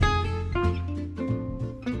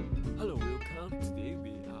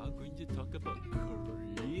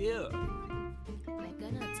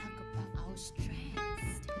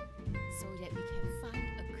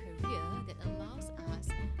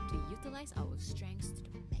our strengths to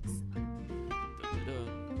the maximum.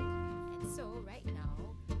 And so, right now,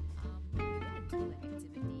 we're going to do an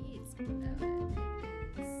activity. It's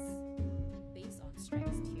based on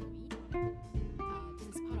strengths theory. This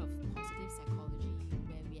is part of positive psychology,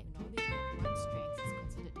 where we acknowledge that one strength is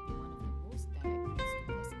considered to be one of the most direct routes to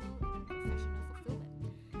personal and professional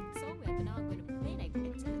fulfillment. So, we're now going to play an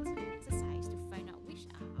activity exercise to find out which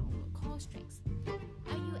are our core strengths.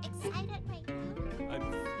 Are you excited right now?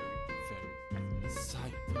 I'm very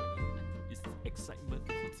excited. Is excitement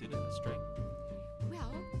considered a strength?